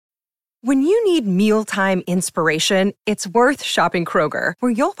When you need mealtime inspiration, it's worth shopping Kroger,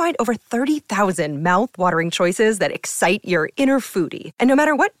 where you'll find over 30,000 mouth-watering choices that excite your inner foodie. And no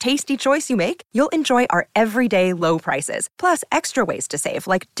matter what tasty choice you make, you'll enjoy our everyday low prices, plus extra ways to save,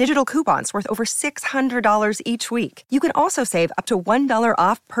 like digital coupons worth over $600 each week. You can also save up to $1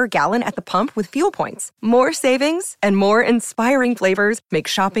 off per gallon at the pump with fuel points. More savings and more inspiring flavors make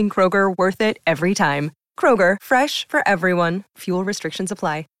shopping Kroger worth it every time. Kroger, fresh for everyone. Fuel restrictions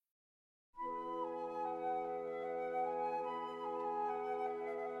apply.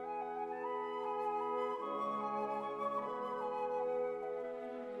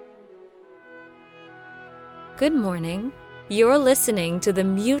 Good morning. You're listening to the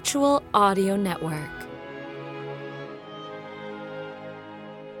Mutual Audio Network.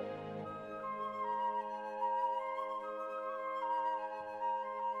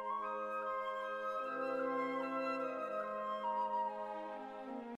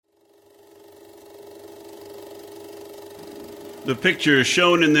 The pictures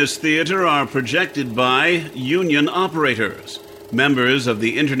shown in this theater are projected by union operators, members of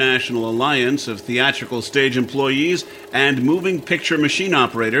the International Alliance of Theatrical Stage Employees and Moving Picture Machine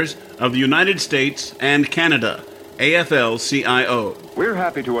Operators of the United States and Canada, AFL-CIO. We're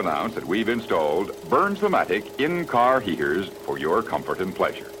happy to announce that we've installed Burns-O-Matic in-car heaters for your comfort and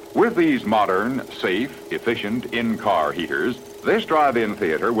pleasure. With these modern, safe, efficient in-car heaters, this drive-in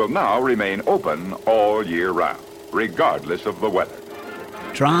theater will now remain open all year round, regardless of the weather.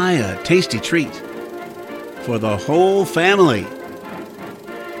 Try a tasty treat for the whole family.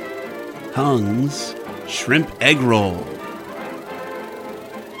 Hung's Shrimp Egg Roll.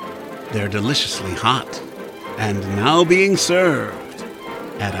 They're deliciously hot and now being served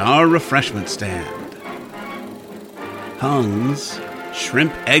at our refreshment stand. Hung's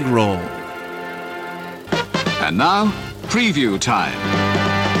Shrimp Egg Roll. And now, preview time.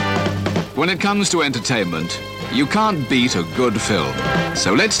 When it comes to entertainment, you can't beat a good film.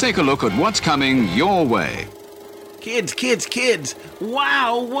 So let's take a look at what's coming your way. Kids,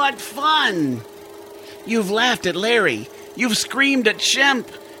 wow, what fun! You've laughed at Larry, you've screamed at Shemp,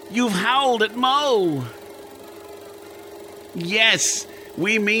 you've howled at Mo. Yes,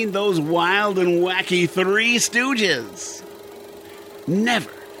 we mean those wild and wacky Three Stooges.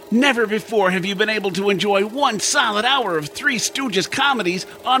 Never before have you been able to enjoy one solid hour of Three Stooges comedies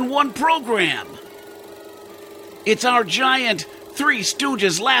on one program. It's our giant Three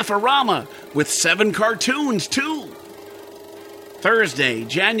Stooges Laugh-O-Rama with 7 cartoons, too. Thursday,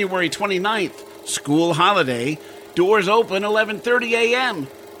 January 29th, school holiday, doors open 11:30 a.m.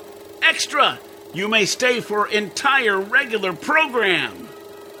 Extra! You may stay for entire regular program.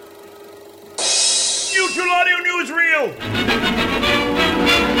 Mutual Audio Newsreel!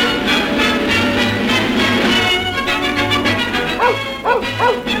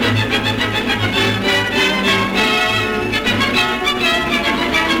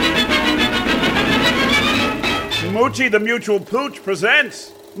 Moochie the Mutual Pooch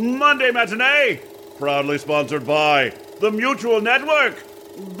presents Monday Matinee, proudly sponsored by the Mutual Network.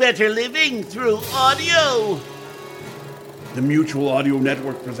 Better living through audio. The Mutual Audio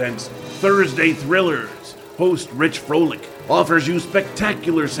Network presents Thursday Thrillers. Host Rich Froelich offers you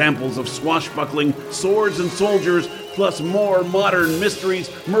spectacular samples of swashbuckling swords and soldiers, plus more modern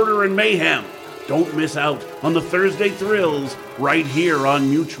mysteries, murder, and mayhem. Don't miss out on the Thursday Thrills right here on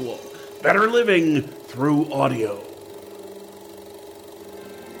Mutual. Better living through audio.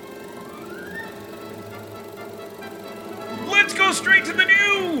 Let's go straight to the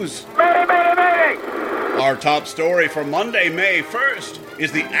news! Our top story for Monday, May 1st,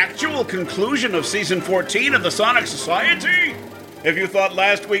 is the actual conclusion of Season 14 of the Sonic Society. If you thought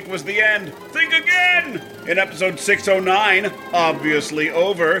last week was the end, think again! In episode 609, Obviously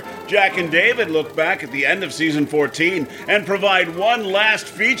Over, Jack and David look back at the end of Season 14 and provide one last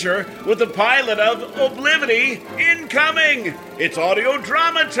feature with the pilot of Oblivity incoming! It's audio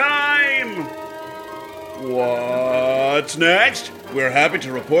drama time! What's next? We're happy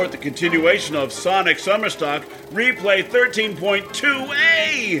to report the continuation of Sonic Summerstock Replay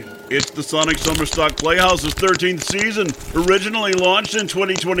 13.2a. It's the Sonic Summerstock Playhouse's 13th season, originally launched in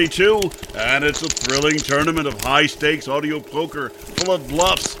 2022, and it's a thrilling tournament of high-stakes audio poker, full of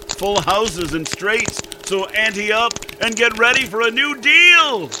bluffs, full houses, and straights, so ante up and get ready for a new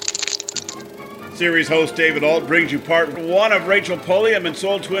deal! Series host David Alt brings you part 1 of Rachel Pulliam and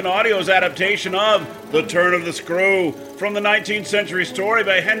Soul Twin Audio's adaptation of The Turn of the Screw from the 19th century story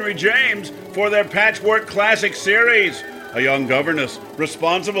by Henry James for their Patchwork Classic series. A young governess,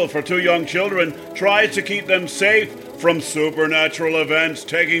 responsible for 2 young children, tries to keep them safe from supernatural events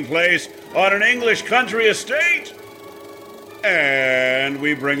taking place on an English country estate. And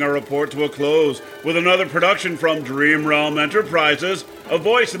we bring our report to a close with another production from Dream Realm Enterprises, A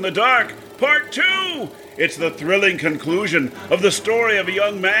Voice in the Dark, Part 2! It's the thrilling conclusion of the story of a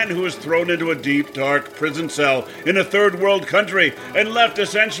young man who is thrown into a deep, dark prison cell in a third world country and left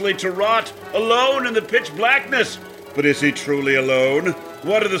essentially to rot, alone in the pitch blackness. But is he truly alone?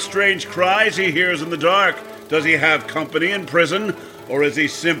 What are the strange cries he hears in the dark? Does he have company in prison? Or is he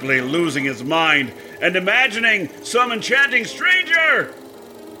simply losing his mind and imagining some enchanting stranger?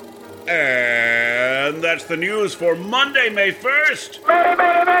 And that's the news for Monday, May 1st.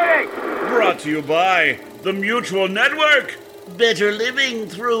 Brought to you by the Mutual Network. Better living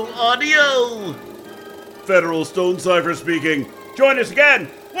through audio. Federal Stone Cipher speaking. Join us again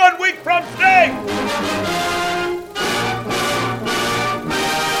 1 week from today.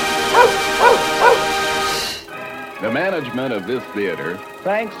 The management of this theater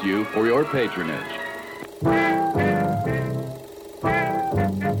thanks you for your patronage.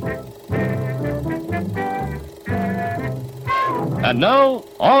 And now,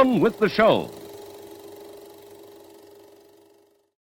 on with the show.